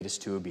us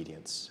to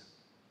obedience.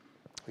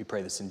 We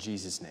pray this in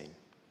Jesus' name.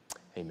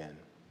 Amen.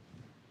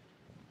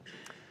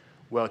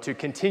 Well, to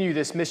continue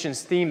this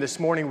missions theme this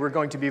morning, we're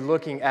going to be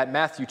looking at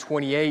Matthew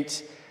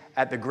 28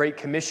 at the Great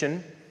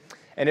Commission.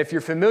 And if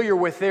you're familiar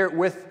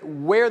with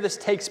where this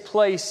takes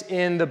place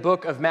in the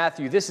book of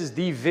Matthew, this is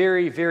the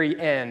very, very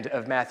end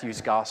of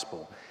Matthew's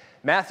gospel.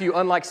 Matthew,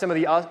 unlike some of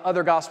the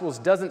other gospels,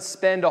 doesn't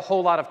spend a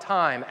whole lot of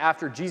time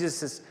after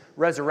Jesus'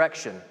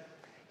 resurrection.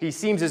 He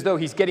seems as though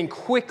he's getting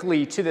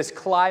quickly to this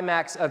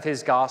climax of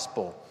his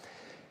gospel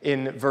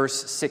in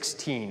verse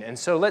 16. And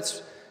so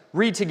let's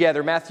read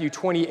together Matthew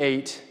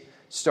 28,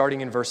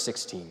 starting in verse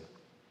 16.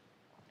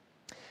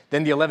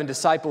 Then the 11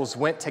 disciples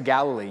went to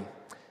Galilee,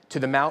 to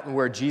the mountain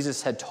where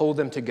Jesus had told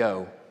them to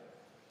go.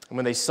 And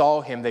when they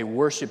saw him, they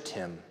worshiped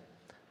him,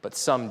 but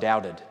some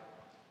doubted.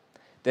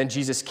 Then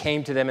Jesus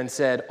came to them and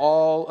said,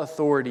 "All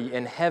authority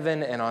in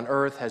heaven and on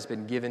earth has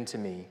been given to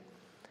me.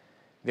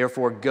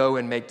 Therefore go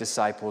and make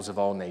disciples of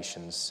all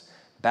nations,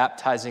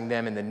 baptizing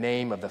them in the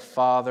name of the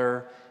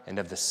Father and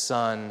of the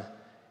Son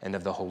and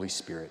of the Holy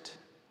Spirit,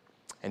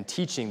 and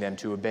teaching them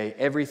to obey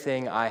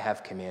everything I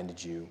have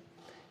commanded you.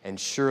 And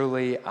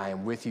surely I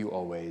am with you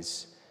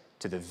always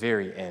to the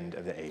very end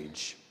of the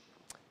age."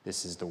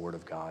 This is the word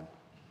of God.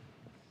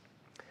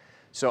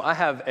 So I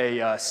have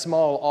a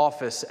small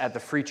office at the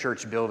Free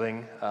Church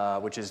building,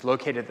 which is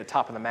located at the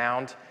top of the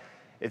mound.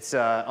 It's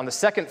on the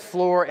second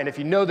floor, and if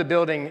you know the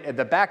building,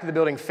 the back of the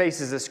building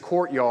faces this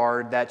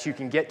courtyard that you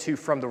can get to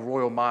from the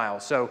Royal Mile.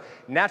 So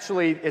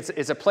naturally,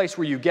 it's a place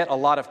where you get a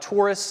lot of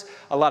tourists,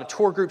 a lot of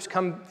tour groups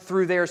come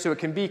through there, so it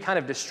can be kind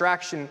of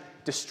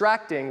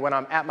distracting when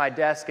I'm at my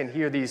desk and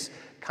hear this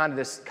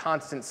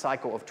constant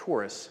cycle of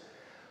tourists.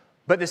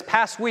 But this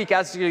past week,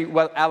 as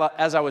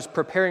I was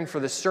preparing for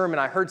the sermon,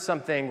 I heard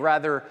something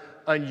rather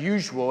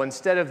unusual.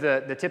 Instead of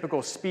the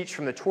typical speech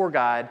from the tour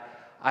guide,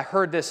 I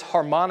heard this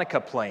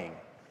harmonica playing.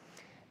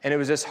 And it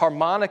was this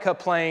harmonica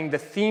playing the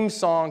theme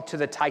song to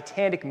the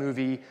Titanic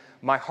movie,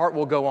 My Heart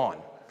Will Go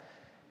On.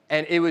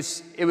 And it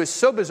was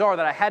so bizarre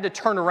that I had to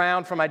turn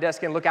around from my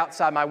desk and look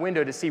outside my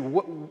window to see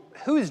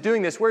who is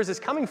doing this, where is this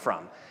coming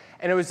from?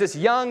 And it was this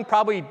young,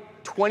 probably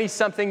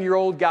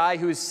 20-something-year-old guy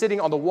who was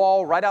sitting on the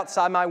wall right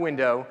outside my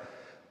window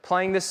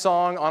playing this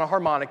song on a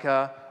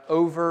harmonica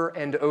over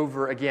and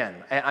over again.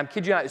 And I'm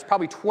kidding you not, it's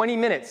probably 20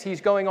 minutes he's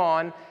going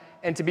on.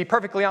 And to be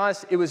perfectly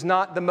honest, it was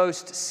not the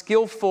most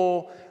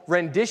skillful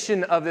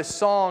rendition of this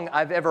song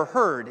I've ever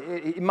heard.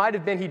 It might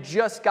have been he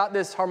just got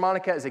this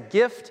harmonica as a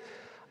gift.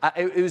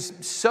 It was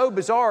so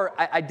bizarre,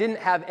 I didn't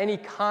have any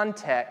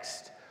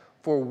context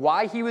for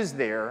why he was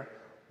there,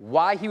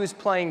 why he was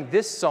playing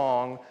this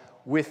song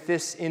with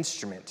this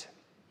instrument.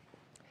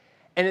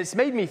 And it's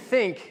made me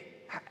think,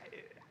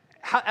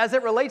 as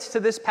it relates to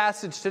this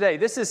passage today,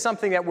 this is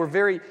something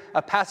that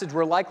a passage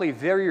we're likely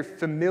very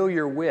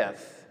familiar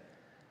with.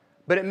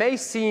 But it may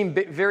seem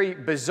very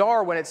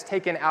bizarre when it's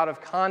taken out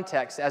of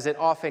context, as it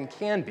often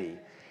can be.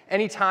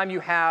 Anytime you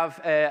have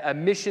a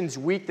missions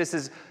week, this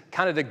is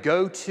kind of the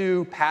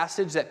go-to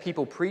passage that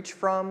people preach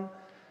from.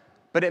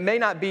 But it may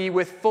not be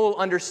with full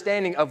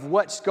understanding of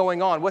what's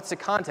going on, what's the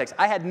context.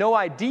 I had no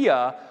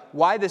idea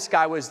why this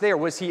guy was there.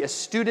 Was he a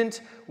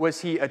student?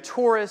 Was he a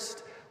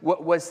tourist?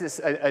 Was this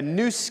a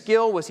new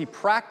skill? Was he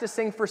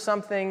practicing for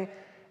something?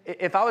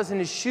 If I was in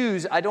his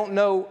shoes, I don't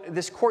know.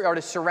 This courtyard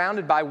is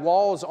surrounded by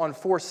walls on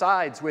four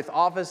sides with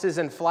offices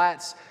and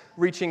flats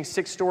reaching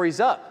 6 stories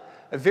up.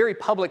 A very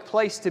public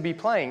place to be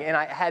playing. And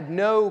I had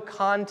no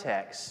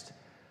context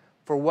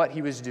for what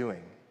he was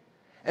doing.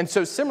 And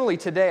so similarly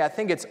today, I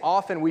think it's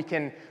often we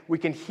can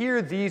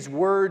hear these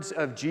words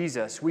of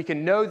Jesus. We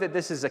can know that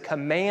this is a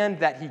command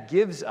that he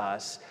gives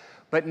us,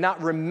 but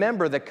not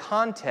remember the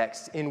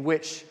context in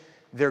which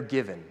they're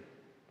given.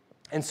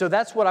 And so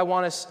that's what I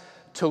want us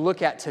to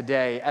look at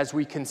today as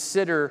we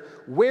consider,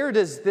 where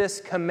does this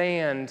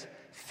command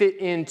fit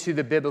into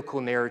the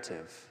biblical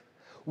narrative?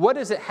 What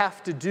does it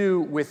have to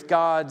do with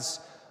God's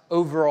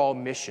overall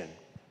mission?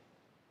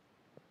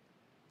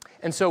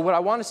 And so what I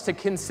want us to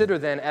consider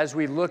then as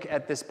we look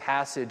at this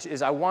passage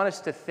is I want us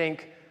to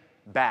think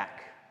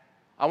back.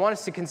 I want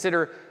us to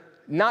consider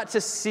not to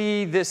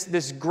see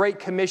this Great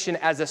Commission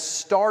as a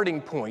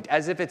starting point,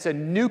 as if it's a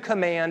new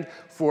command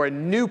for a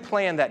new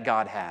plan that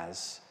God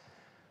has,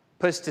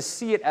 but to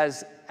see it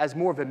as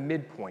more of a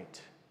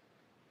midpoint,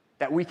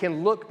 that we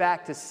can look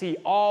back to see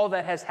all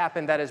that has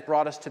happened that has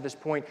brought us to this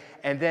point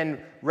and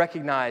then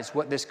recognize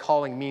what this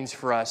calling means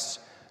for us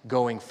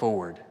going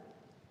forward.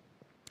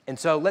 And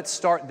so let's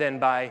start then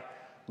by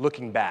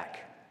looking back.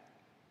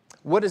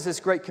 What is this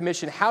Great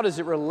Commission? How does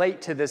it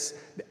relate to this?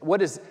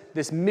 What is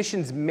this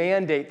missions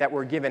mandate that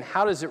we're given?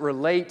 How does it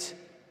relate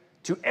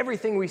to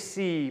everything we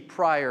see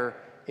prior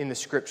in the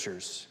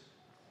Scriptures?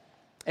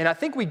 And I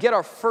think we get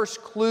our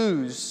first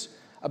clues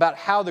about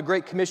how the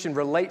Great Commission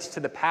relates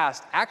to the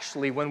past,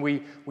 actually, when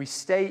we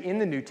stay in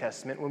the New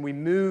Testament, when we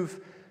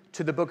move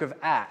to the book of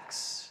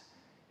Acts.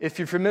 If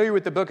you're familiar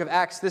with the book of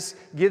Acts, this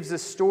gives the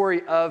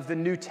story of the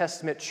New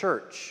Testament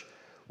church.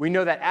 We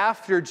know that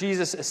after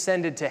Jesus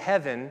ascended to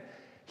heaven,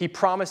 he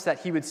promised that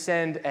he would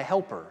send a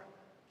helper.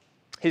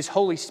 His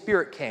Holy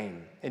Spirit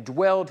came and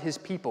dwelled his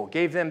people,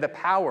 gave them the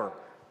power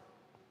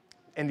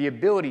and the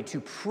ability to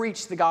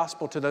preach the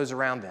gospel to those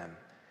around them.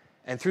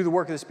 And through the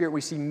work of the Spirit, we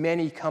see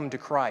many come to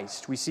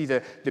Christ. We see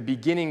the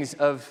beginnings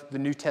of the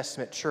New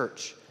Testament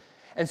church.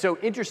 And so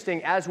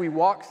interesting, as we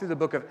walk through the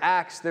book of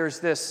Acts, there's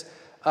this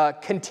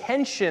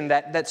contention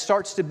that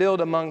starts to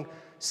build among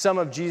some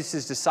of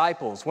Jesus'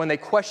 disciples when they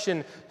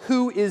question,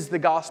 who is the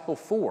gospel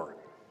for?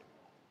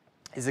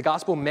 Is the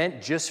gospel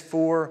meant just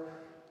for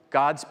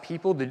God's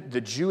people,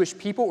 the Jewish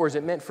people, or is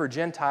it meant for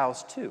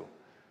Gentiles too?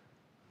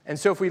 And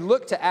so if we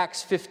look to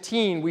Acts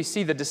 15, we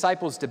see the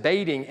disciples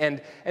debating,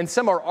 and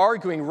some are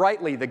arguing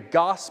rightly, the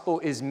gospel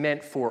is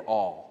meant for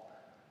all.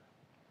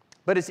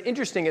 But it's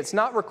interesting, it's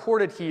not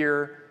recorded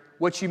here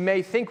what you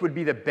may think would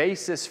be the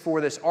basis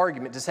for this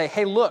argument, to say,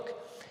 hey, look,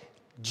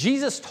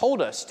 Jesus told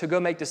us to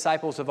go make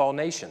disciples of all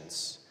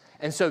nations,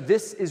 and so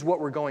this is what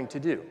we're going to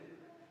do.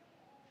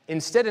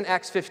 Instead, in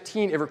Acts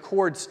 15, it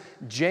records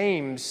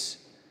James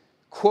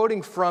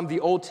quoting from the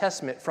Old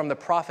Testament, from the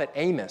prophet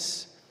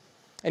Amos.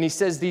 And he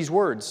says these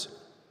words,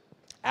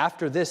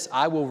 "After this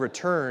I will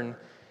return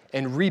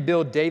and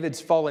rebuild David's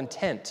fallen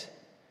tent.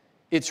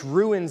 Its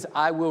ruins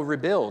I will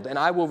rebuild, and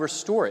I will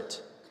restore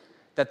it,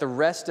 that the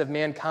rest of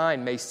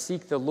mankind may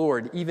seek the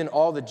Lord, even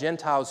all the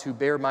Gentiles who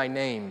bear my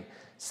name,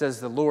 says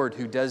the Lord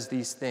who does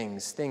these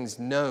things, things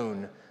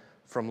known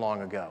from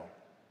long ago."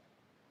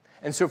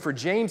 And so for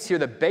James here,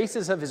 the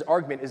basis of his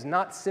argument is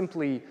not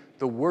simply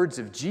the words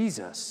of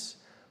Jesus,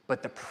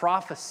 but the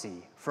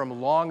prophecy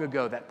from long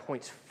ago that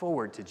points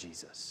forward to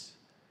Jesus.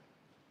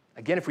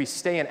 Again, if we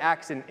stay in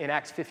Acts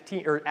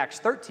 15 or Acts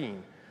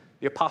 13,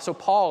 the Apostle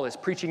Paul is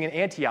preaching in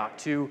Antioch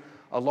to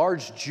a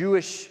large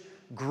Jewish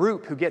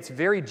group who gets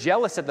very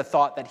jealous at the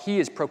thought that he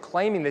is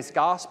proclaiming this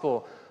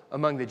gospel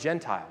among the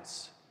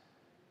Gentiles.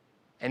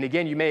 And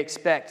again, you may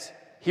expect,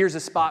 here's a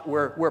spot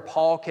where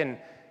Paul can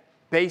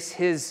base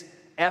his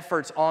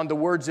efforts on the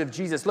words of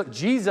Jesus. Look,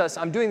 Jesus,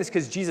 I'm doing this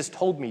because Jesus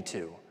told me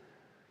to.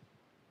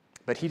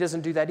 But he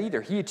doesn't do that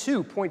either. He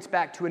too points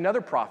back to another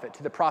prophet,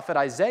 to the prophet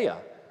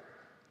Isaiah.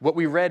 What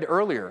we read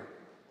earlier,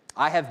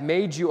 "I have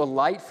made you a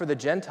light for the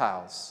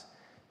Gentiles,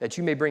 that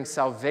you may bring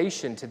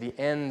salvation to the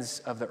ends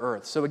of the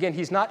earth." So again,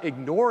 he's not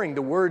ignoring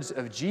the words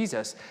of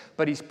Jesus,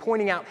 but he's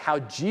pointing out how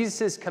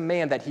Jesus'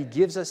 command that he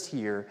gives us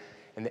here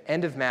in the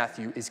end of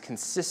Matthew is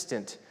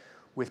consistent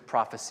with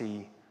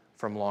prophecy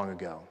from long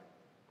ago.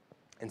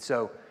 And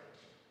so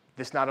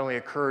this not only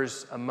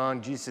occurs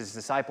among Jesus'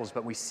 disciples,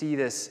 but we see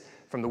this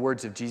from the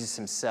words of Jesus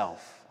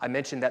himself. I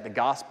mentioned that the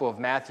Gospel of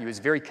Matthew is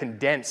very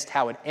condensed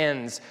how it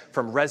ends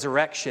from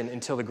resurrection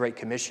until the Great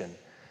Commission.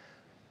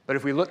 But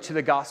if we look to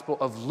the Gospel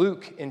of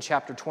Luke in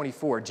chapter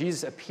 24,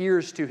 Jesus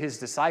appears to his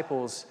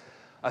disciples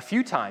a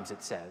few times,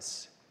 it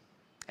says.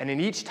 And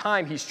in each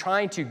time, he's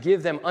trying to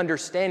give them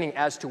understanding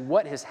as to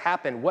what has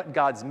happened, what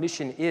God's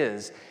mission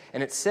is.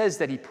 And it says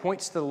that he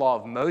points to the law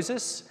of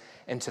Moses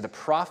and to the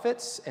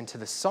prophets and to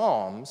the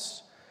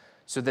Psalms,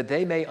 so that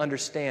they may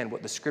understand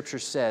what the Scripture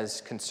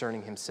says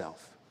concerning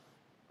himself.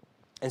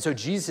 And so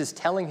Jesus is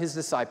telling his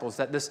disciples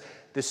that this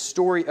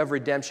story of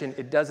redemption,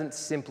 it doesn't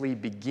simply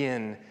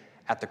begin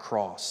at the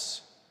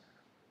cross.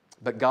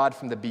 But God,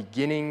 from the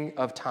beginning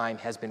of time,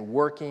 has been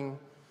working,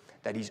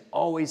 that he's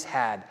always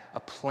had a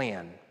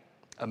plan,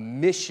 a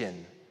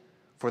mission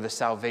for the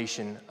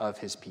salvation of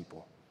his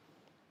people.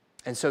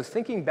 And so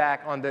thinking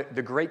back on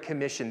the Great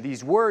Commission,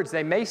 these words,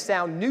 they may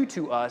sound new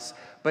to us,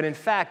 but in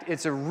fact,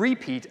 it's a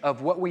repeat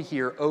of what we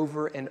hear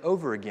over and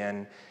over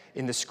again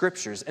in the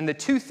Scriptures. And the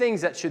two things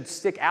that should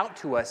stick out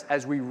to us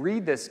as we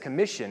read this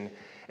commission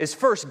is,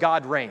 first,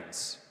 God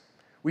reigns.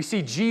 We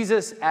see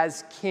Jesus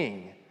as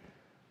king,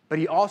 but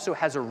he also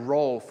has a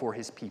role for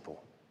his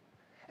people.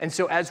 And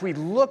so as we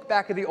look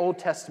back at the Old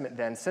Testament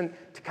then,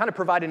 to kind of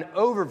provide an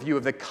overview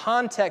of the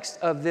context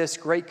of this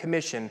Great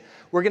Commission,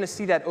 we're going to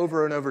see that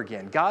over and over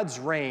again, God's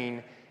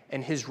reign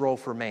and his role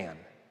for man.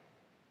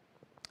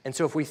 And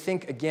so if we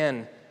think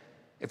again,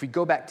 if we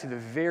go back to the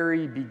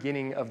very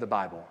beginning of the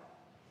Bible,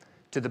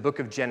 to the book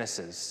of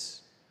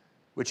Genesis,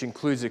 which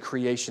includes a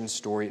creation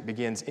story, it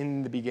begins,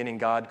 "In the beginning,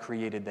 God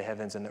created the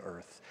heavens and the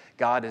earth."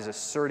 God is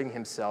asserting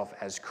himself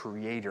as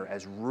creator,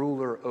 as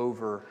ruler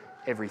over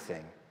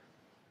everything.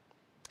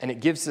 And it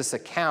gives this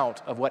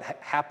account of what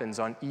happens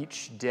on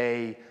each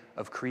day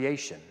of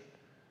creation.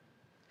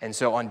 And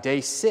so on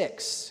day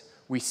 6,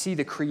 we see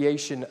the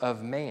creation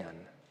of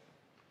man.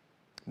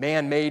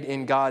 Man made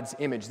in God's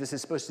image. This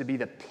is supposed to be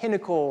the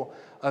pinnacle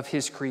of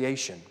his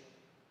creation.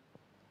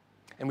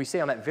 And we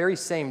say on that very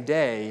same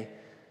day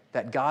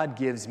that God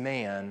gives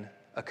man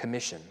a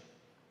commission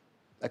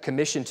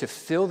to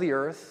fill the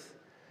earth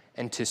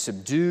and to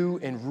subdue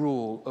and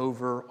rule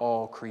over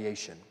all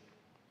creation.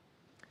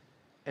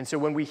 And so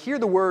when we hear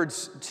the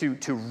words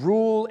to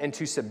rule and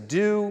to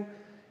subdue,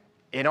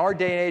 in our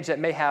day and age that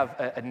may have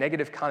a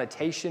negative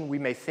connotation. We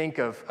may think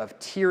of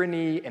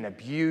tyranny and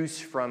abuse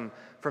from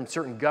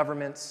certain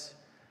governments.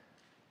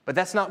 But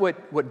that's not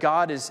what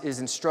God is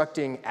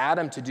instructing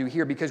Adam to do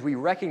here, because we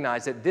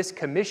recognize that this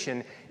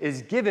commission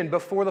is given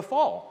before the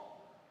fall.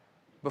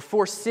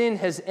 before sin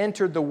has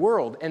entered the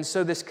world. And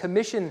so this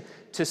commission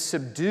to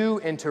subdue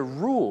and to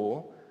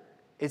rule,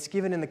 it's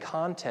given in the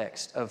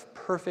context of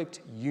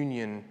perfect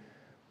union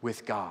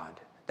with God,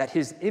 that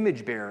his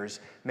image bearers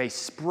may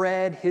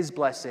spread his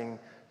blessing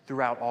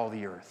throughout all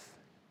the earth.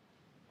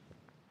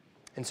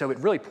 And so it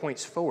really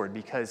points forward,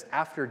 because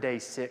after day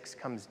 6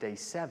 comes day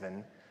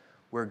 7,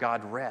 where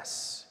God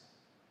rests.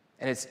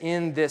 And it's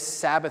in this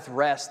Sabbath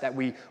rest that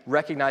we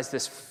recognize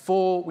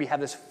we have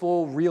this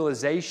full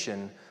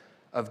realization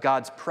of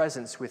God's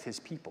presence with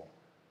his people.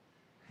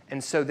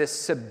 And so this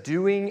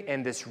subduing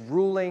and this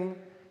ruling,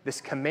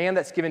 this command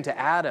that's given to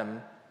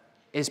Adam,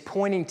 is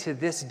pointing to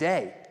this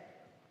day,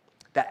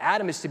 that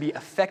Adam is to be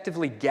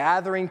effectively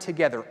gathering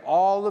together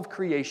all of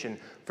creation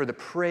for the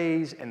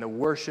praise and the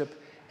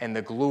worship and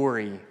the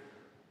glory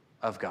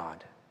of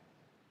God.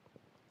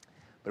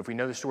 But if we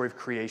know the story of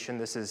creation,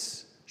 this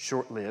is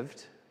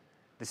short-lived.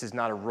 This is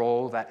not a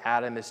role that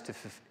Adam is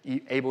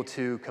able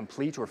to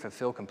complete or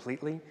fulfill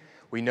completely.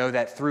 We know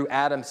that through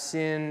Adam,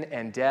 sin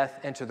and death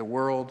enter the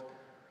world,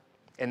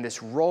 and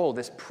this role,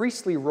 this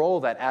priestly role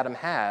that Adam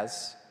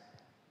has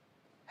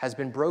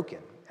been broken,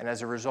 and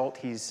as a result,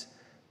 he's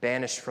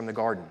banished from the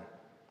garden.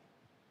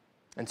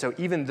 And so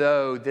even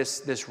though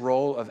this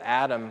role of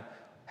Adam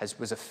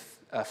was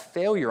a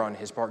failure on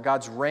his part,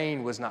 God's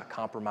reign was not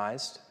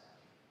compromised.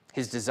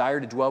 His desire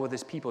to dwell with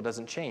his people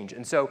doesn't change.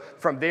 And so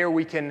from there,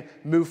 we can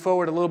move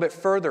forward a little bit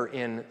further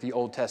in the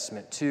Old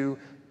Testament to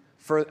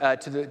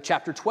the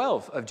chapter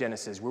 12 of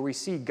Genesis, where we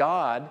see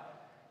God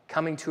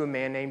coming to a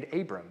man named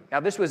Abram. Now,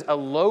 this was a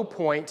low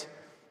point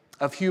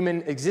of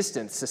human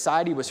existence.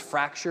 Society was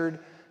fractured.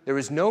 There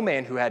was no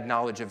man who had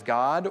knowledge of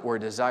God or a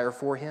desire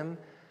for him,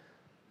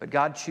 but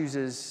God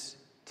chooses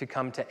to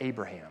come to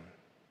Abraham.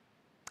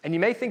 And you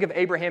may think of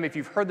Abraham, if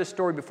you've heard the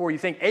story before, you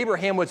think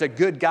Abraham was a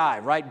good guy,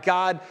 right?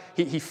 God,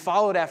 he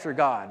followed after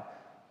God.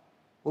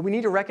 What we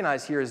need to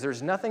recognize here is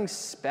there's nothing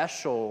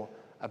special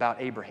about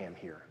Abraham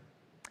here.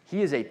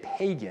 He is a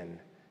pagan,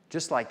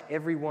 just like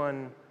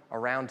everyone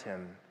around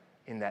him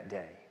in that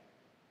day.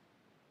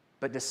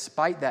 But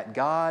despite that,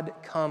 God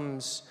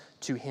comes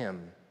to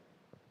him,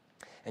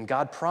 and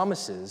God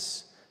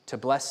promises to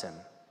bless him.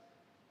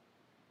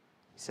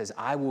 He says,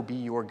 I will be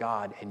your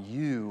God, and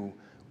you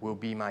will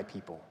be my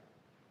people.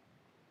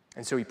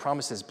 And so he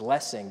promises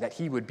blessing, that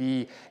he would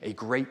be a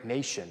great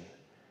nation,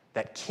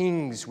 that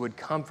kings would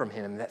come from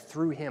him, that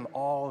through him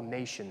all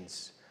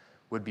nations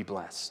would be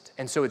blessed.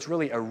 And so it's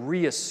really a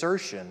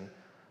reassertion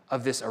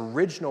of this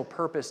original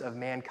purpose of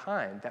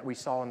mankind that we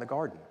saw in the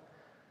garden.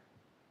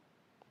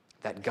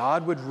 That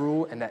God would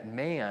rule and that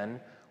man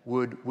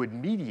would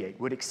mediate,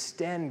 would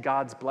extend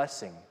God's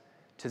blessing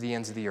to the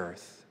ends of the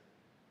earth.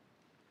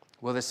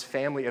 Well, this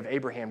family of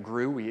Abraham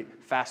grew. We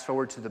fast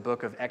forward to the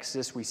book of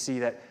Exodus, we see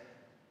that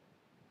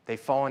they've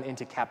fallen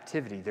into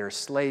captivity. They're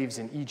slaves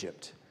in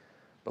Egypt.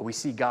 But we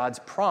see God's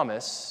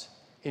promise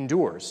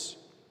endures.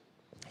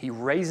 He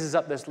raises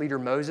up this leader,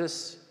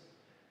 Moses,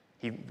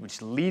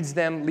 which leads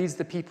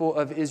the people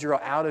of Israel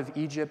out of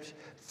Egypt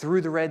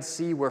through the Red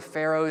Sea, where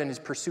Pharaoh and his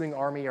pursuing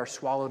army are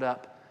swallowed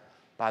up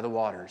by the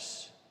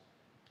waters.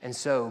 And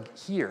so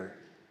here,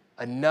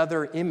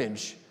 another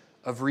image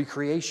of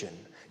recreation.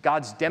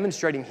 God's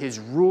demonstrating his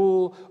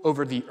rule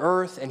over the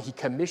earth, and he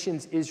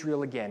commissions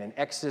Israel again in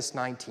Exodus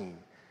 19.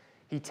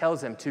 He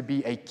tells them to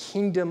be a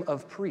kingdom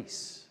of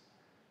priests,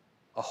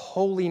 a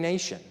holy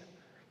nation.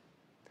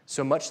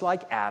 So much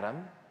like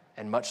Adam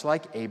and much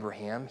like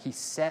Abraham, he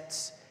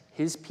sets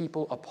his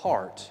people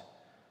apart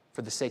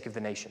for the sake of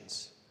the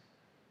nations.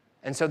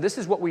 And so this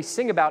is what we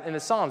sing about in the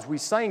Psalms. We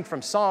sang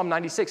from Psalm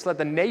 96, let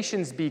the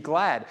nations be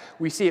glad.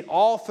 We see it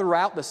all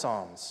throughout the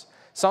Psalms.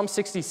 Psalm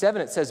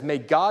 67, it says, may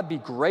God be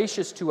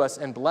gracious to us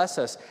and bless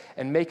us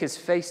and make his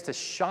face to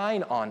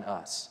shine on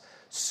us,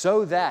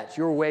 so that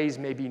your ways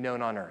may be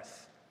known on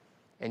earth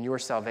and your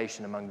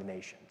salvation among the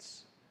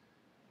nations.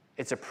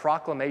 It's a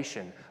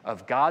proclamation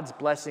of God's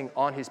blessing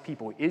on his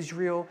people,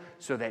 Israel,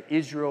 so that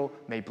Israel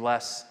may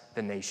bless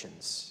the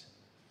nations.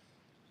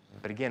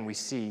 But again, we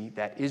see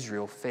that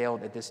Israel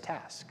failed at this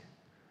task.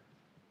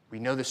 We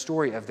know the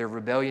story of their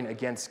rebellion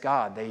against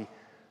God. They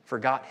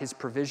forgot his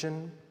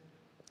provision.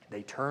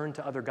 They turned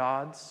to other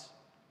gods,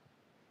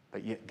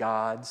 but yet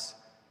God's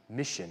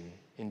mission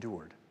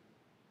endured.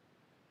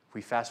 If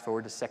we fast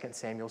forward to 2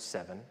 Samuel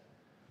 7,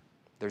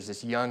 there's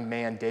this young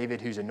man,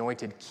 David, who's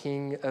anointed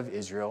king of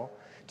Israel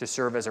to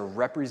serve as a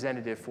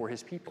representative for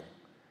his people.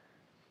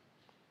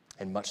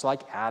 And much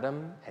like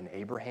Adam and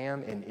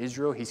Abraham and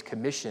Israel, he's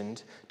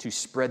commissioned to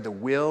spread the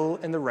will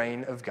and the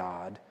reign of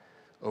God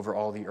over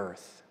all the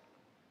earth.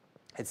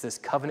 It's this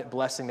covenant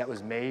blessing that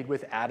was made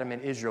with Adam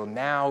and Israel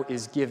now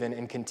is given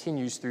and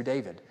continues through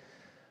David.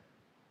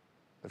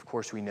 Of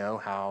course, we know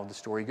how the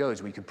story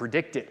goes. We could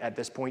predict it at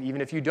this point,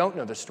 even if you don't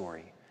know the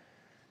story.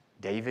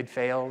 David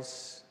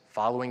fails.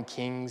 Following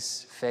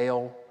kings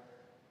fail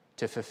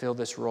to fulfill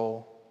this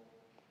role.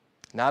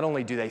 Not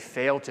only do they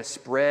fail to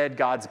spread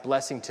God's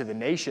blessing to the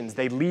nations,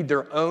 they lead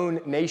their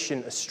own nation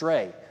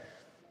astray.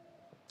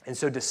 And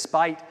so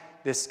despite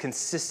this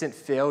consistent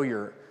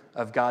failure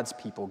of God's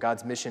people.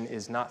 God's mission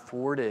is not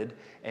thwarted,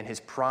 and his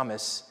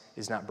promise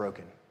is not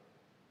broken.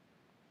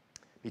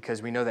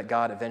 Because we know that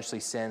God eventually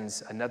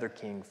sends another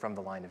king from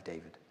the line of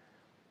David.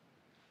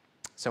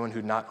 Someone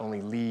who'd not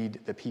only lead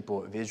the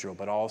people of Israel,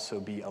 but also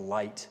be a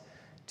light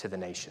to the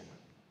nation.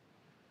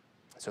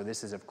 So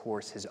this is, of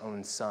course, his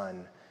own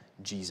son,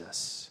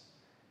 Jesus.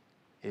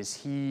 It is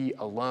he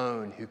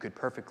alone who could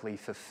perfectly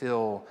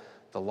fulfill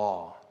the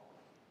law,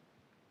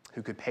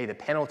 who could pay the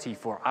penalty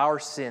for our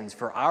sins,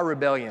 for our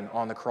rebellion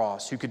on the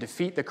cross, who could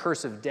defeat the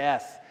curse of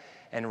death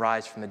and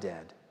rise from the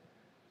dead.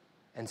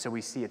 And so we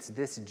see it's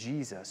this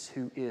Jesus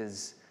who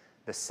is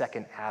the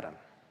second Adam,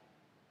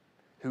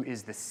 who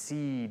is the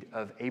seed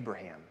of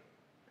Abraham,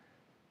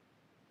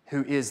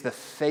 who is the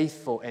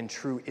faithful and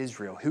true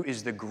Israel, who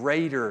is the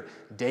greater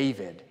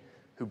David,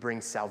 who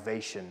brings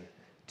salvation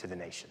to the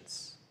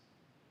nations.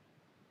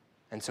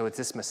 And so it's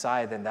this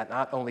Messiah then that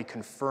not only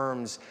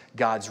confirms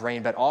God's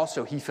reign, but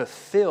also he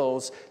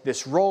fulfills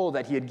this role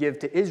that he had given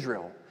to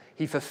Israel.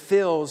 He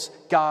fulfills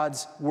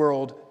God's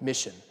world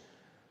mission.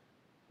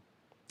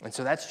 And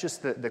so that's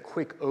just the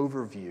quick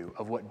overview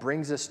of what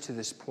brings us to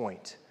this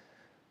point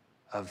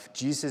of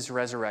Jesus'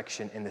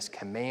 resurrection and this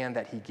command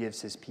that he gives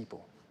his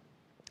people.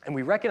 And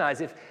we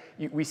recognize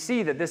we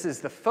see that this is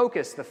the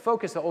focus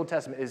of the Old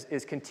Testament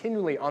is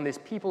continually on this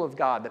people of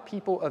God, the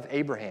people of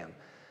Abraham,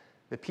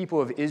 the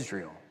people of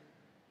Israel.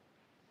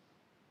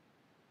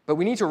 But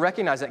we need to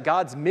recognize that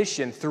God's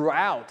mission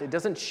throughout, it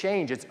doesn't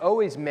change. It's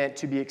always meant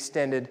to be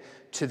extended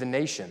to the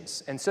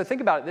nations. And so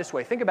think about it this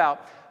way. Think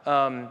about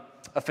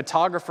a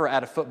photographer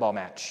at a football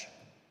match,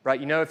 right?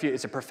 You know, if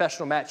it's a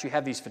professional match, you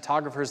have these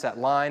photographers that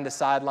line the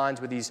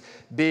sidelines with these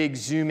big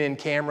zoom-in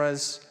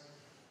cameras,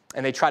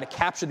 and they try to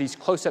capture these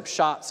close-up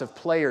shots of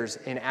players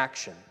in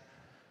action.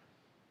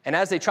 And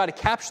as they try to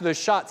capture those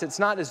shots, it's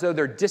not as though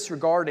they're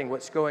disregarding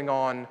what's going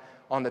on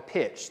the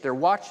pitch. They're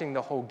watching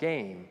the whole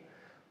game.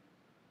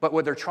 But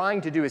what they're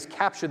trying to do is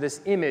capture this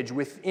image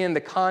within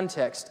the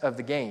context of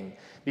the game.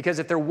 Because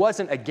if there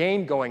wasn't a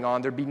game going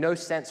on, there'd be no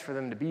sense for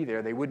them to be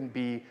there. They wouldn't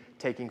be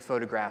taking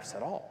photographs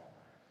at all.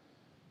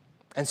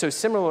 And so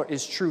similar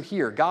is true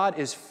here. God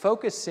is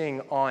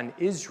focusing on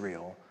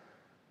Israel,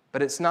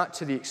 but it's not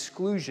to the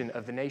exclusion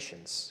of the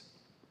nations.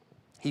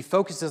 He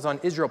focuses on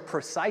Israel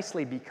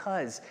precisely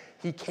because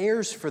he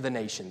cares for the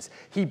nations.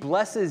 He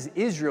blesses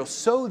Israel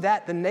so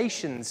that the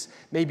nations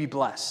may be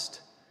blessed.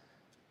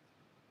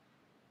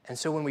 And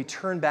so when we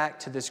turn back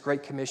to this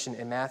Great Commission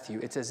in Matthew,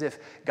 it's as if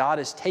God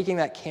is taking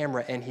that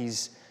camera and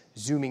he's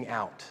zooming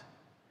out.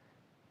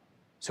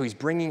 So he's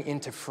bringing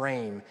into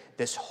frame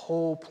this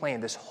whole plan,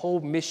 this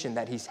whole mission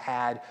that he's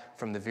had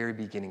from the very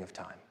beginning of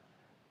time.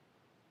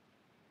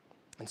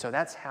 And so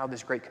that's how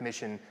this Great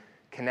Commission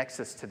connects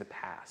us to the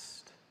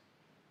past.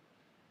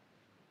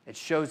 It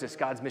shows us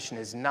God's mission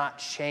has not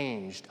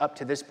changed up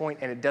to this point,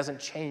 and it doesn't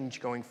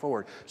change going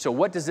forward. So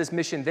what does this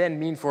mission then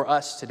mean for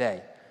us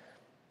today?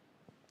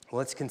 Well,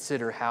 let's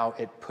consider how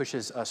it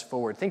pushes us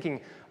forward.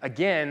 Thinking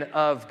again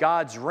of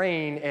God's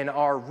reign and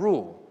our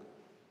rule.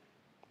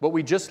 What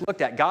we just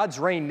looked at, God's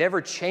reign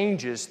never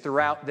changes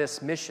throughout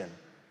this mission.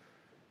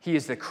 He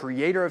is the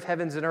creator of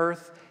heavens and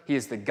earth. He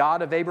is the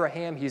God of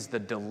Abraham. He's the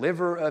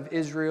deliverer of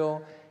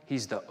Israel.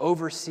 He's the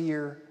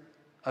overseer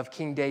of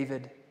King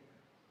David.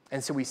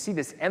 And so we see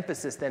this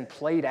emphasis then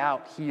played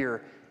out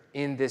here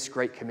in this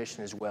Great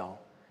Commission as well.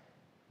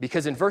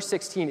 Because in verse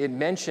 16, it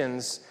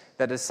mentions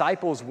that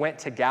disciples went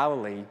to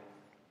Galilee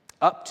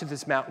up to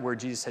this mountain where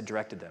Jesus had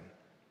directed them.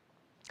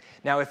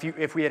 Now,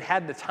 if we had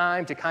had the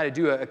time to kind of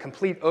do a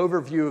complete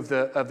overview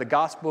of the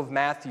Gospel of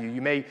Matthew,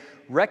 you may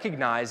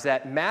recognize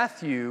that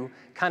Matthew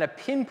kind of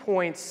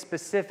pinpoints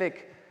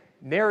specific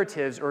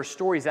narratives or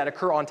stories that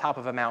occur on top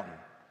of a mountain.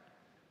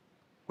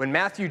 When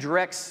Matthew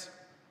directs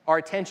our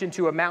attention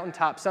to a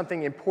mountaintop,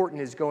 something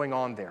important is going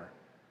on there.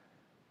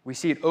 We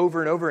see it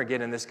over and over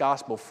again in this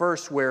gospel.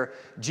 First, where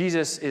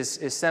Jesus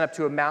is sent up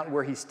to a mountain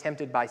where he's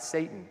tempted by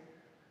Satan.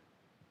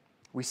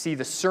 We see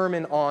the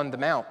Sermon on the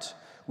Mount.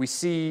 We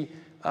see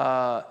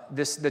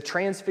the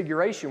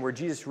transfiguration where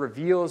Jesus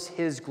reveals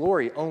his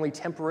glory only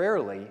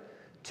temporarily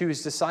to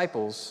his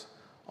disciples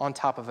on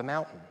top of a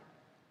mountain.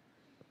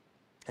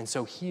 And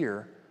so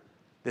here,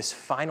 this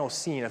final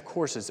scene, of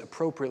course,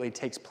 appropriately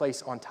takes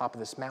place on top of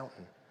this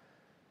mountain.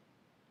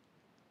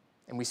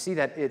 And we see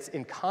that it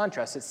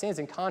stands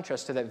in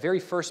contrast to that very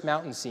first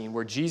mountain scene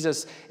where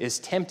Jesus is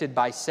tempted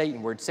by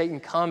Satan, where Satan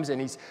comes and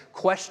he's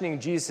questioning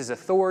Jesus'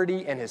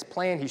 authority and his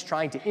plan. He's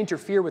trying to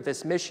interfere with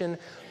this mission.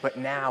 But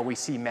now we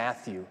see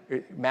Matthew.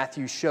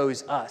 Matthew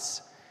shows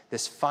us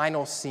this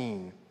final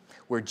scene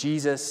where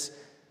Jesus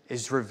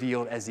is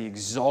revealed as the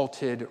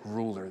exalted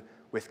ruler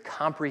with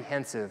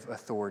comprehensive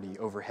authority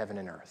over heaven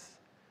and earth,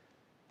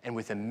 and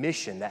with a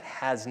mission that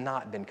has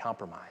not been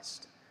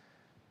compromised.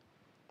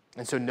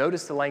 And so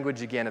notice the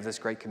language again of this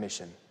Great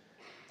Commission,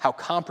 how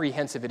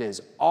comprehensive it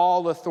is.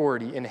 All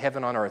authority in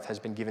heaven and on earth has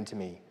been given to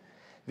me.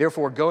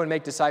 Therefore, go and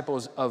make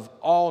disciples of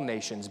all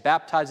nations,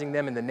 baptizing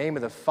them in the name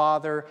of the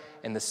Father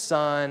and the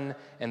Son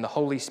and the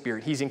Holy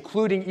Spirit. He's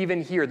including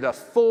even here the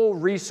full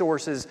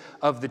resources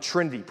of the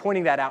Trinity,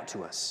 pointing that out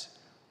to us.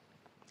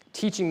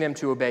 teaching them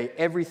to obey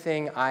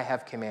everything I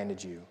have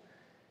commanded you.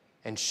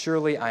 And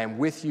surely I am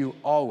with you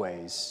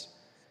always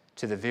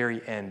to the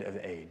very end of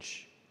the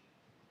age.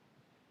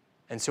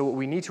 And so what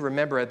we need to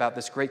remember about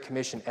this Great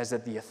Commission is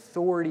that the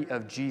authority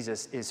of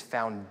Jesus is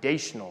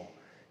foundational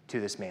to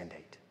this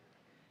mandate.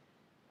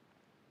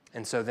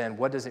 And so then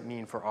what does it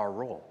mean for our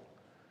role?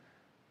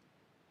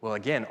 Well,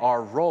 again,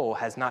 our role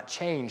has not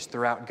changed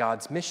throughout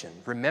God's mission.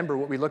 Remember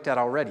what we looked at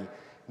already.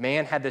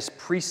 Man had this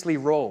priestly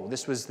role.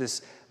 This was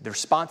the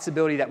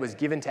responsibility that was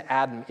given to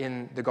Adam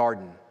in the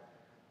garden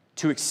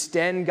to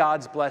extend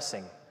God's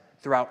blessing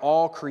throughout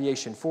all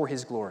creation for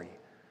his glory.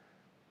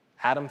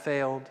 Adam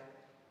failed,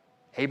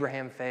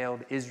 Abraham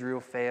failed, Israel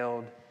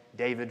failed,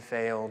 David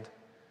failed,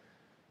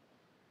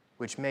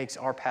 which makes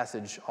our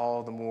passage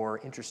all the more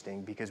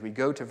interesting because we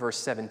go to verse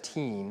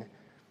 17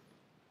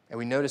 and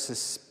we notice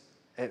this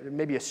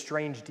maybe a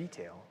strange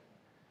detail.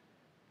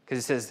 Because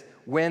it says,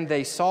 when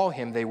they saw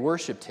him, they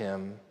worshiped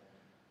him,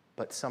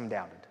 but some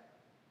doubted.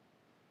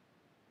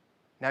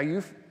 Now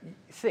you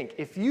think,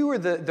 if you were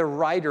the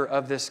writer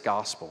of this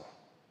gospel,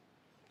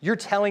 you're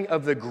telling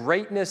of the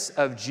greatness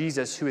of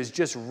Jesus who is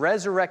just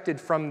resurrected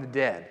from the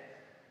dead.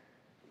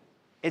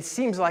 It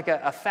seems like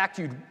a fact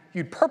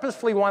you'd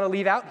purposefully want to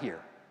leave out here.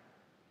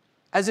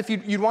 As if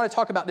you'd want to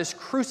talk about this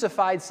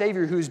crucified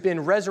Savior who's been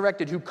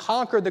resurrected, who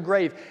conquered the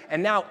grave,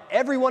 and now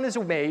everyone is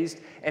amazed,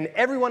 and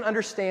everyone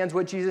understands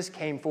what Jesus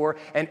came for,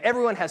 and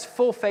everyone has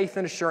full faith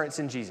and assurance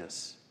in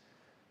Jesus.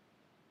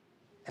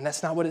 And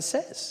that's not what it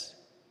says.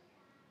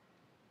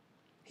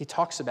 He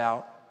talks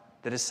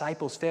about the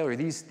disciples' failure.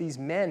 These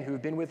men who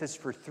have been with us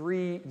for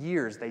 3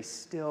 years, they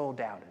still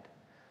doubted.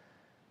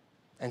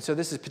 And so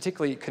this is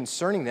particularly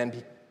concerning them,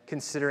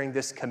 considering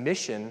this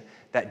commission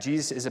that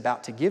Jesus is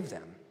about to give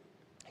them.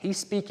 He's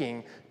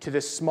speaking to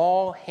this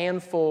small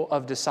handful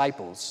of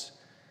disciples,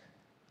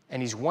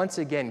 and he's once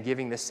again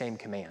giving the same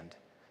command,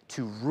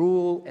 to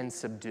rule and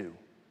subdue.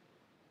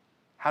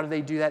 How do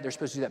they do that? They're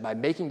supposed to do that by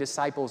making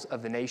disciples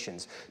of the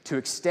nations, to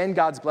extend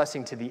God's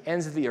blessing to the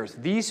ends of the earth.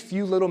 These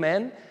few little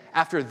men,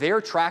 after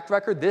their track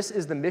record, this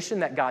is the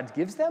mission that God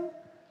gives them?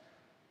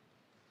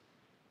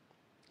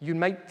 You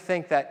might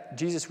think that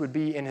Jesus would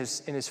be in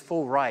his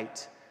full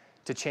right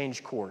to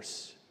change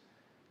course.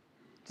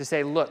 To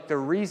say, look, the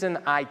reason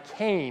I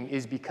came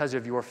is because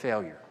of your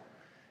failure.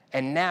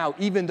 And now,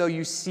 even though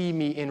you see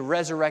me in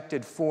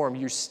resurrected form,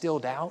 you still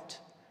doubt?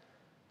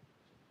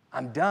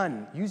 I'm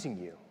done using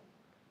you.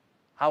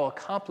 I will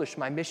accomplish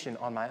my mission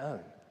on my own.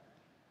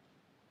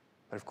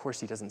 But of course,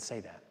 he doesn't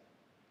say that.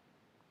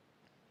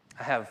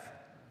 I have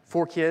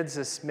 4 kids,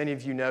 as many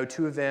of you know.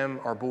 2 of them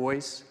are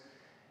boys,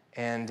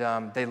 and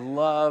they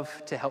love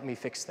to help me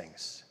fix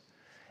things.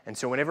 And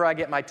so whenever I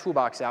get my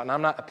toolbox out, and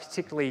I'm not a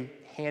particularly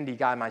handy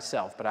guy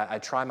myself, but I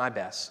try my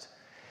best.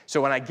 So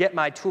when I get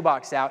my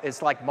toolbox out,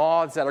 it's like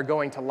moths that are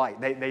going to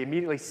light. They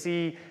immediately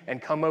see and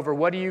come over,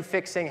 what are you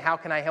fixing? How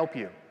can I help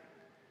you?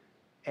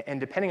 And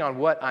depending on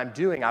what I'm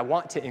doing, I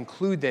want to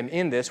include them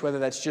in this, whether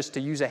that's just to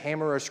use a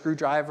hammer or a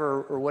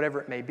screwdriver or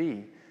whatever it may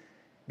be.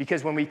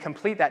 Because when we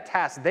complete that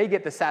task, they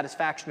get the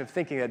satisfaction of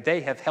thinking that they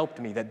have helped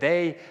me, that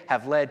they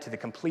have led to the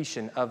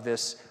completion of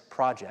this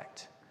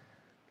project.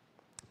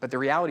 But the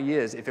reality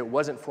is, if it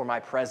wasn't for my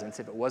presence,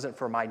 if it wasn't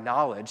for my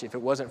knowledge, if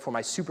it wasn't for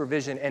my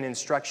supervision and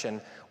instruction,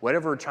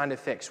 whatever we're trying to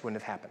fix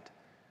wouldn't have happened.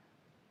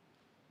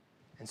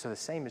 And so the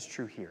same is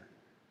true here.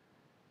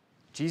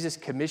 Jesus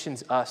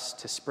commissions us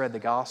to spread the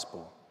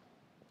gospel,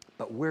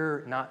 but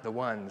we're not the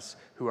ones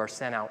who are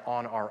sent out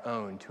on our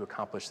own to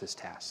accomplish this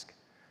task.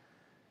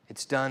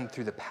 It's done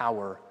through the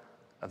power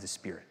of the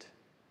Spirit.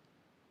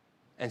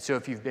 And so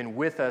if you've been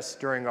with us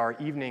during our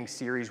evening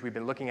series, we've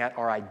been looking at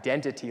our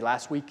identity.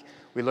 Last week,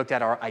 we looked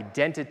at our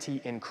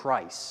identity in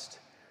Christ.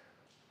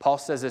 Paul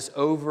says this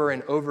over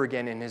and over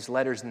again in his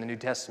letters in the New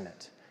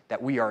Testament,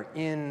 that we are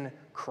in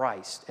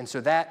Christ. And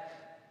so that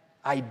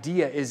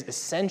idea is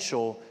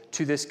essential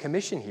to this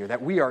commission here,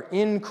 that we are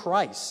in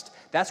Christ.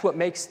 That's what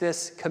makes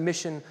this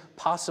commission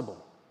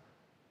possible.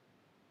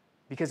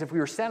 Because if we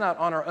were sent out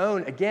on our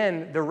own,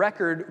 again, the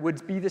record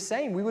would be the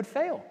same. We would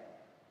fail.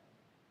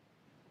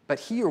 But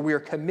here we are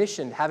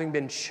commissioned, having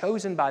been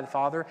chosen by the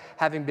Father,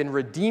 having been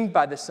redeemed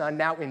by the Son,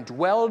 now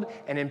indwelled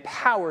and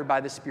empowered by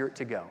the Spirit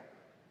to go.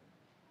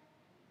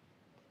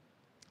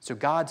 So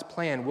God's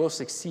plan will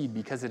succeed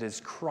because it is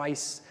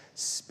Christ's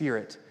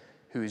Spirit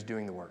who is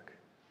doing the work.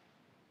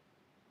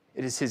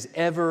 It is his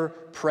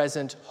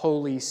ever-present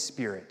Holy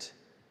Spirit,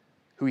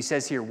 who he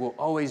says here will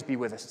always be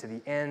with us to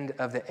the end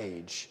of the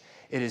age.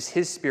 It is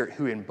his Spirit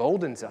who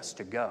emboldens us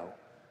to go.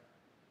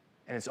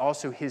 And it's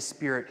also his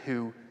Spirit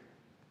who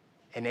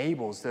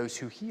enables those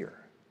who hear,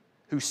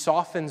 who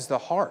softens the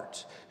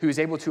heart, who is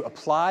able to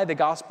apply the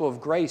gospel of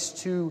grace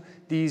to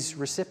these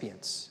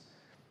recipients.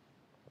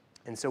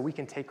 And so we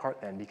can take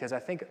heart then, because I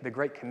think the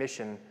Great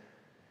Commission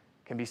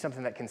can be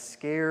something that can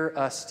scare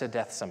us to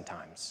death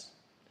sometimes.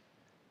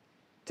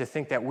 To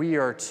think that we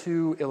are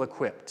too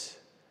ill-equipped,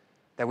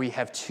 that we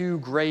have too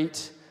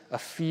great a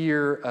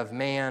fear of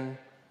man,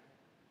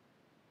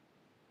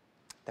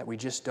 that we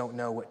just don't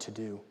know what to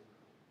do.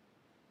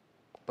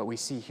 But we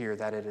see here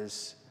that it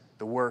is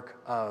the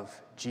work of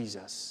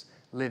Jesus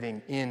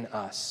living in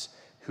us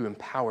who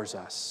empowers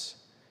us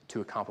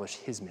to accomplish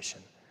his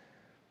mission.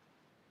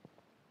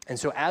 And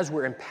so as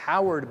we're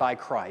empowered by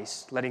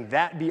Christ, letting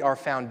that be our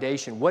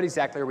foundation, what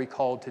exactly are we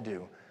called to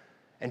do?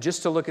 And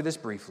just to look at this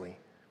briefly,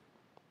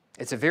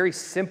 it's a very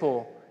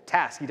simple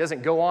task. He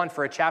doesn't go on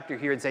for a chapter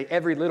here and say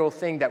every little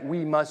thing that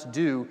we must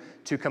do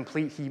to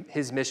complete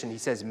his mission. He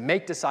says,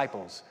 make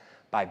disciples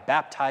by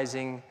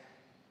baptizing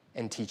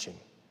and teaching.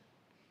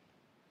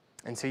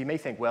 And so you may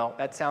think, well,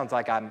 that sounds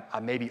like I'm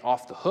maybe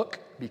off the hook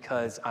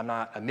because I'm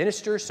not a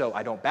minister, so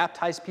I don't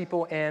baptize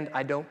people and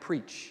I don't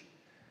preach.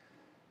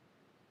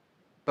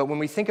 But when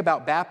we think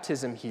about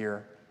baptism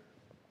here,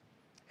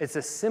 it's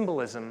a symbol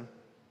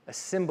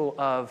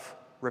of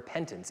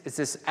repentance. It's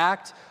this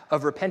act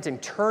of repenting,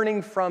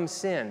 turning from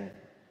sin,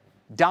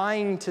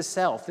 dying to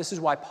self. This is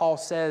why Paul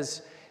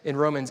says in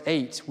Romans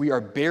 8, we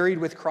are buried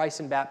with Christ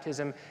in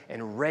baptism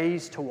and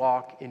raised to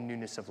walk in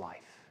newness of life.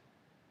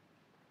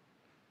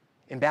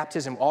 In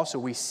baptism also,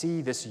 we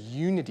see this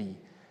unity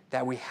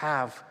that we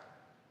have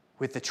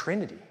with the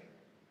Trinity.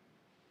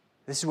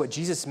 This is what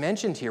Jesus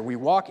mentioned here. We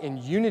walk in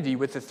unity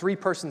with the three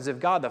persons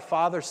of God, the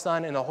Father,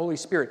 Son, and the Holy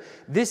Spirit.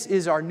 This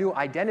is our new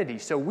identity.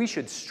 So we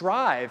should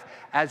strive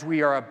as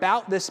we are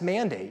about this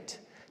mandate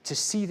to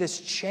see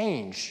this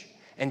change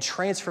and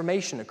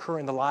transformation occur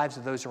in the lives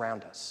of those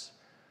around us.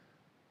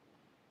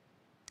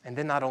 And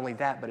then not only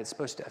that, but it's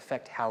supposed to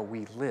affect how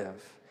we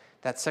live.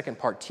 That second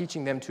part,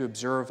 teaching them to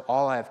observe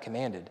all I have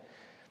commanded.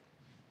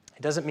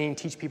 It doesn't mean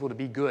teach people to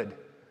be good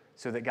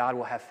so that God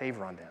will have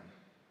favor on them.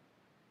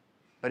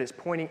 But it's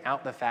pointing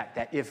out the fact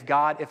that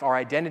if our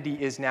identity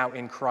is now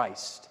in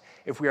Christ,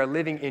 if we are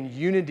living in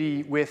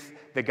unity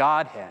with the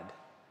Godhead,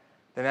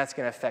 then that's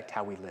going to affect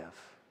how we live.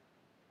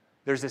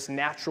 There's this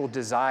natural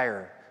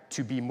desire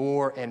to be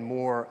more and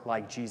more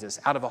like Jesus.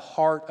 Out of a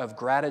heart of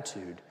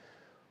gratitude,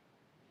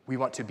 we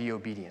want to be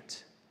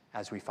obedient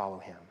as we follow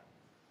him.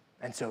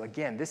 And so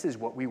again, this is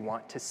what we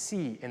want to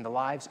see in the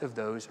lives of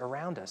those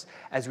around us.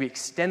 As we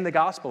extend the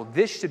gospel,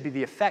 this should be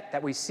the effect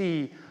that we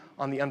see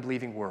on the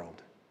unbelieving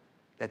world,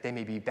 that they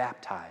may be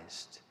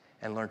baptized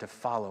and learn to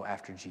follow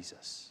after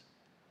Jesus.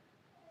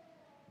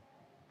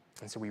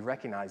 And so we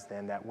recognize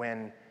then that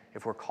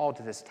if we're called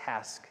to this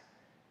task,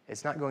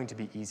 it's not going to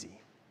be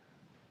easy.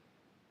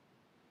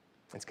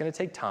 It's going to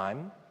take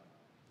time,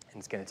 and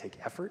it's going to take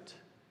effort.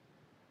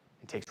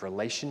 It takes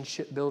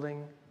relationship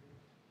building.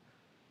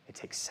 It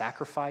takes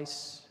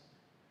sacrifice.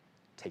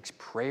 It takes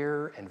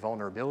prayer and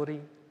vulnerability.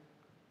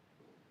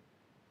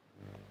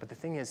 But the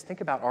thing is,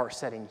 think about our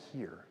setting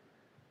here.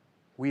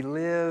 We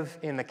live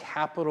in the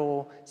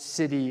capital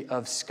city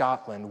of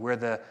Scotland, where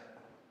the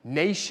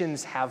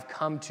nations have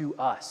come to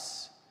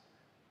us.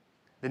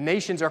 The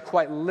nations are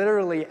quite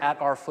literally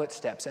at our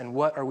footsteps, and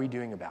what are we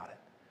doing about it?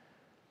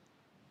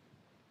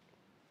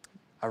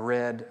 I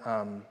read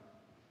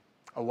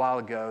a while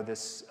ago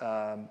this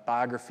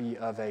biography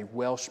of a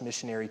Welsh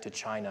missionary to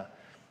China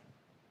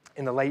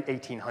in the late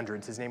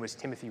 1800s. His name was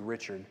Timothy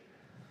Richard.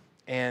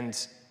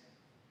 And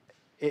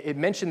it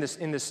mentioned this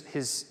in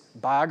his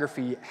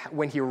biography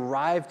when he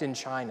arrived in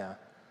China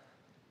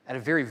at a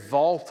very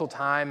volatile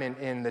time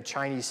in the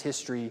Chinese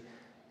history,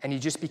 and he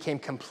just became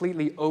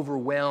completely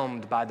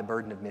overwhelmed by the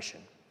burden of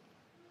mission.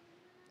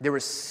 There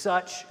was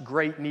such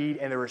great need,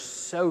 and there were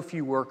so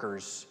few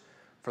workers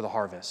for the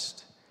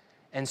harvest.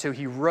 And so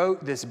he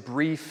wrote this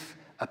brief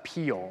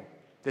appeal,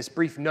 this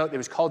brief note that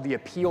was called the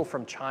Appeal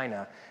from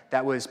China,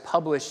 that was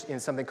published in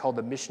something called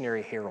the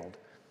Missionary Herald.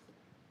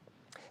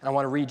 And I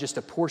want to read just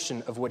a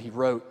portion of what he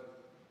wrote.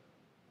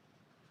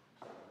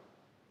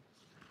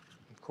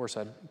 Of course,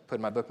 I put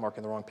my bookmark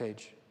in the wrong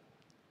page.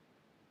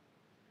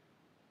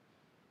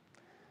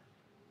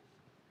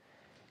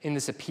 In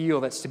this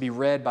appeal that's to be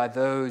read by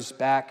those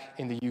back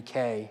in the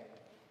UK,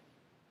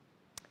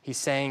 he's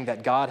saying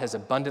that God has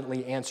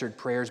abundantly answered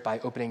prayers by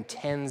opening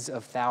tens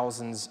of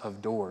thousands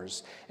of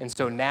doors. And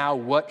so now,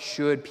 what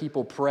should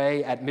people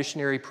pray at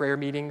missionary prayer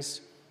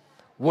meetings?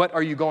 What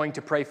are you going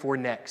to pray for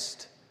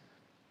next?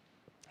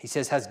 He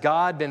says, has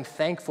God been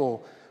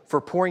thankful for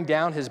pouring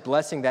down his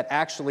blessing that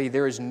actually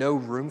there is no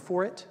room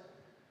for it?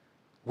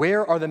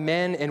 Where are the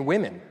men and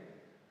women?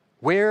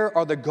 Where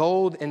are the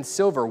gold and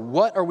silver?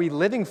 What are we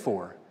living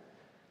for?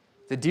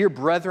 The dear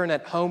brethren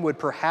at home would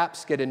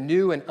perhaps get a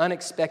new and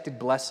unexpected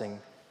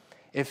blessing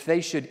if they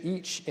should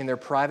each in their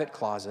private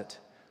closet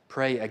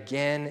pray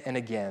again and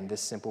again this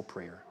simple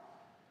prayer.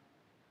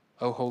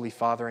 O Holy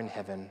Father in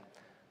heaven,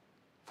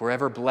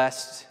 forever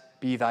blessed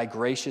be thy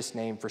gracious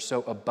name for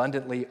so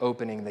abundantly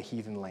opening the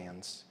heathen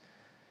lands.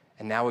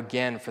 And now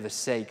again, for the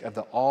sake of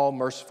the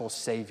all-merciful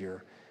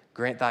Savior,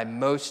 grant thy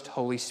most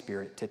Holy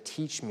Spirit to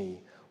teach me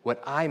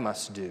what I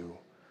must do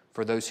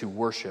for those who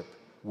worship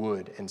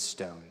wood and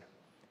stone.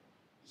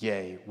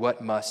 Yea,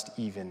 what must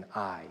even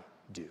I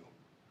do?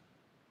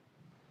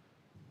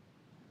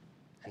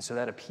 And so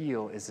that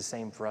appeal is the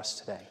same for us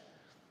today.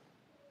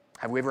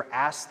 Have we ever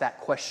asked that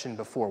question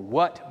before?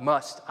 What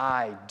must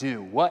I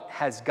do? What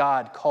has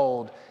God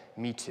called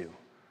me to?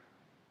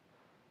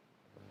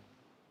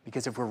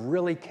 Because if we're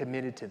really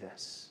committed to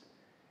this,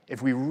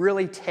 if we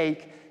really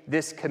take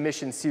this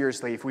commission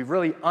seriously, if we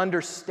really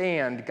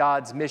understand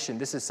God's mission,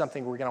 this is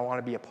something we're going to want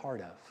to be a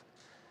part of.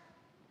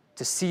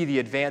 To see the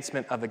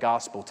advancement of the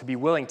gospel, to be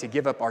willing to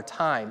give up our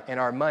time and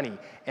our money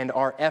and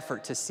our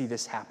effort to see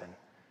this happen.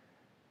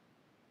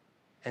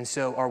 And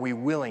so are we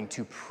willing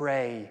to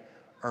pray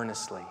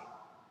earnestly?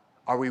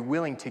 Are we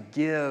willing to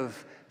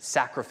give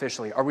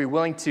sacrificially? Are we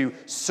willing to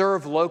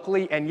serve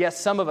locally? And yes,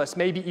 some of us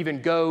maybe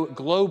even go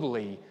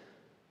globally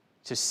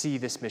to see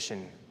this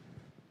mission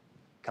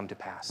come to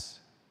pass.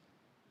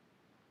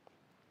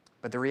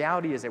 But the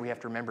reality is that we have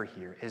to remember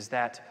here is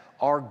that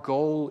our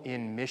goal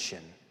in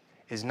mission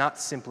is not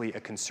simply a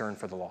concern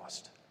for the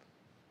lost.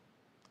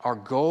 Our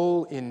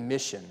goal in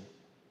mission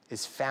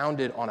is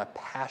founded on a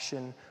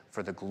passion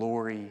for the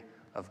glory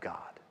of God.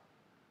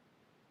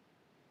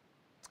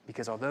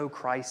 Because although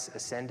Christ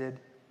ascended,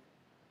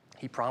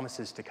 he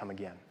promises to come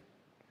again.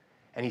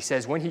 And he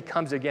says when he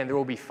comes again, there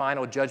will be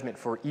final judgment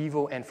for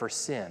evil and for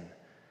sin.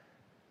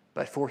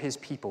 But for his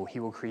people,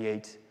 he will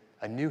create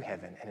a new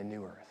heaven and a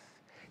new earth.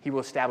 He will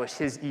establish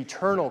his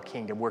eternal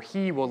kingdom where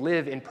he will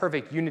live in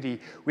perfect unity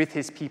with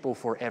his people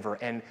forever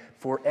and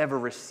forever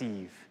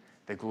receive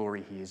the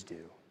glory he is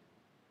due.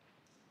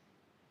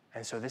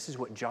 And so this is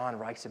what John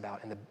writes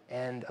about in the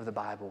end of the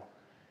Bible,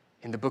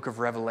 in the book of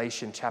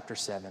Revelation, chapter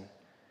 7.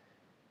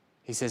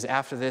 He says,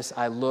 "After this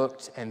I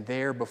looked, and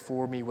there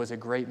before me was a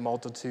great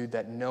multitude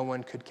that no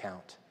one could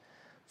count,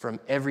 from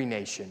every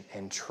nation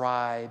and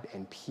tribe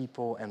and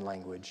people and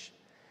language,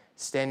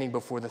 standing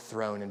before the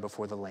throne and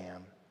before the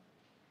Lamb.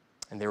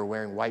 And they were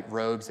wearing white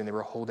robes, and they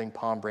were holding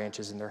palm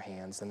branches in their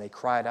hands. And they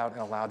cried out in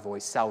a loud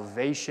voice,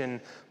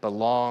 'Salvation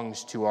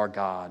belongs to our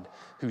God,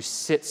 who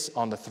sits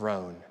on the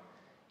throne,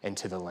 and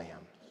to the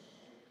Lamb.'"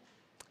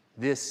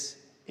 This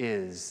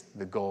is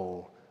the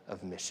goal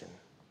of mission,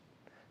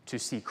 to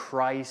see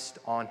Christ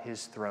on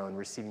his throne,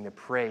 receiving the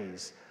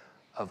praise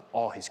of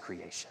all his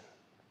creation.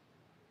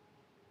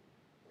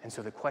 And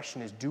so the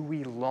question is, do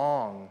we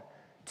long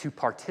to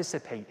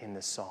participate in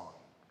this song?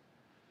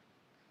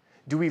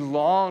 Do we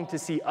long to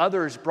see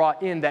others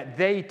brought in that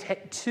they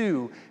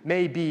too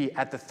may be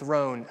at the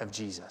throne of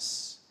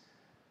Jesus?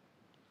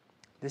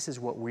 This is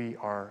what we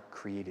are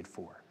created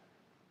for.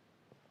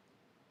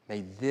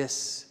 May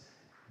this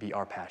be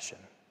our passion,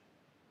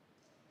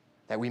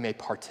 that we may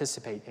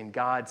participate in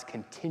God's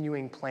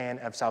continuing plan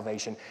of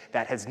salvation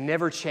that has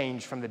never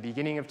changed from the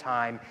beginning of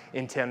time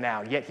until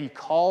now. Yet he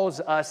calls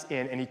us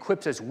in and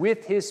equips us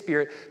with his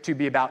Spirit to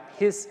be about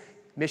his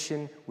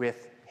mission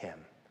with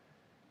him.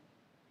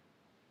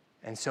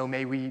 And so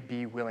may we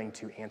be willing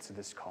to answer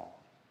this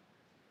call.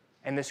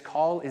 And this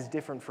call is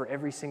different for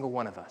every single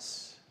one of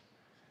us,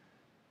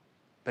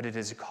 but it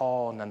is a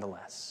call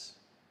nonetheless.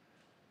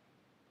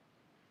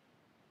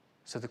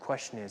 So the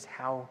question is,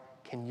 how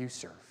can you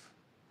serve?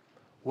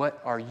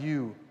 What are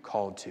you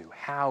called to?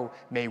 How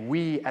may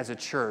we as a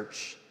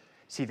church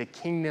see the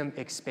kingdom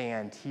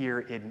expand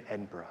here in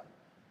Edinburgh,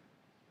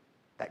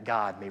 that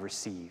God may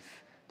receive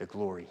the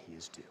glory he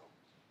is due?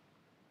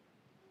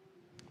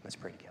 Let's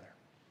pray together.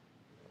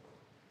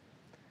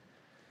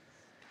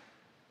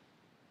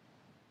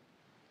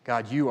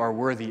 God, you are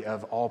worthy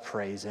of all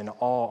praise and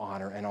all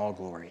honor and all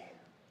glory.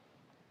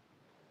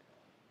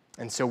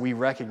 And so we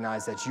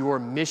recognize that your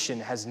mission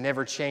has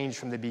never changed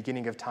from the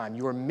beginning of time.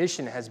 Your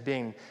mission has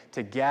been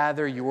to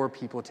gather your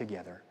people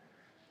together,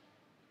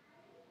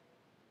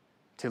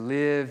 to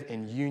live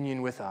in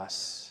union with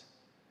us.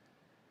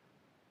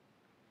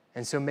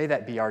 And so may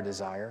that be our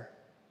desire.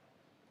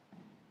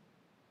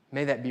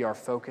 May that be our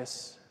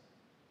focus.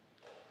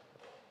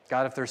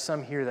 God, if there's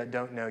some here that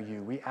don't know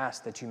you, we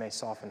ask that you may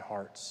soften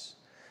hearts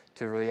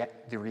to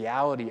the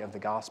reality of the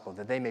gospel,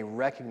 that they may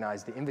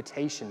recognize the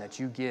invitation that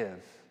you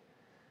give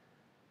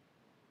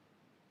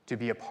to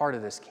be a part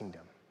of this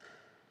kingdom.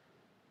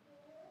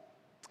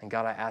 And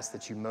God, I ask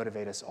that you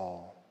motivate us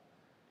all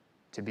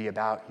to be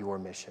about your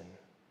mission,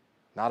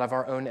 not of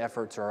our own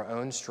efforts or our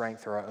own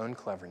strength or our own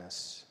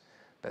cleverness,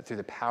 but through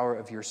the power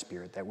of your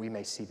Spirit, that we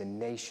may see the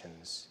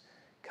nations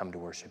come to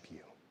worship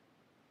you.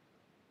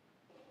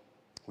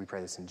 We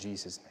pray this in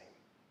Jesus'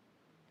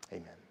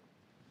 name. Amen.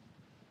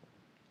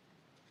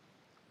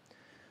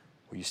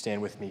 Will you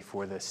stand with me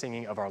for the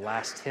singing of our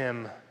last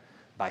hymn,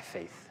 By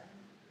Faith?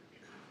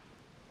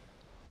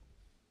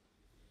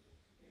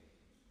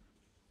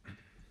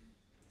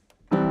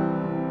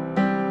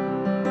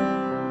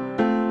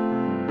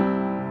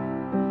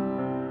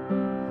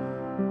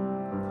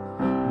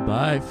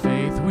 By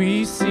faith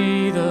we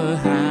see the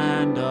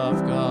hand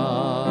of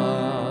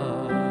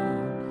God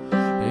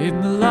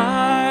in the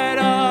light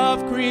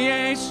of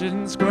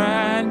creation's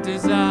grand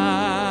design,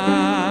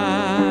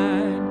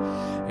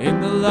 in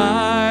the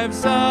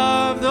lives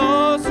of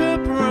those who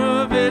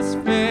prove his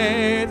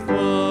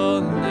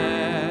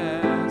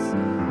faithfulness,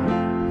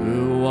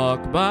 who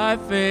walk by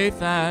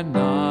faith and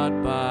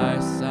not by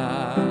sight.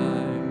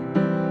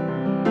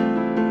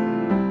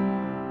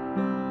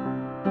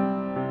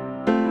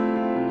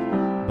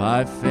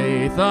 By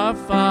faith our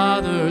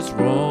fathers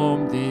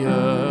roamed the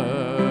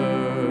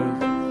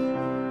earth,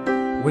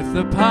 with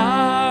the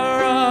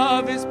power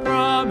of His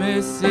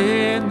promise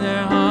in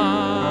their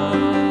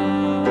hearts,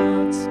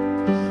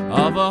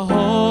 of a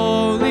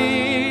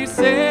holy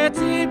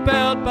city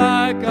built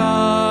by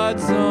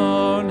God's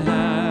own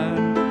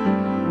hand,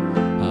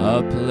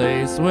 a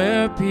place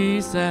where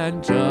peace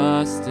and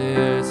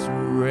justice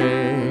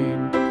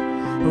reign.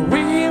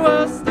 We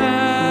will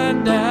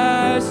stand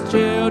as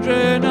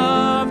children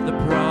of the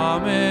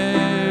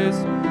promise.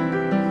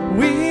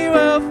 We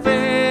will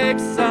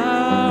fix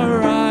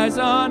our eyes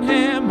on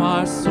Him,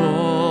 our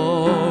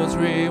souls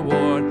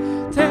reward.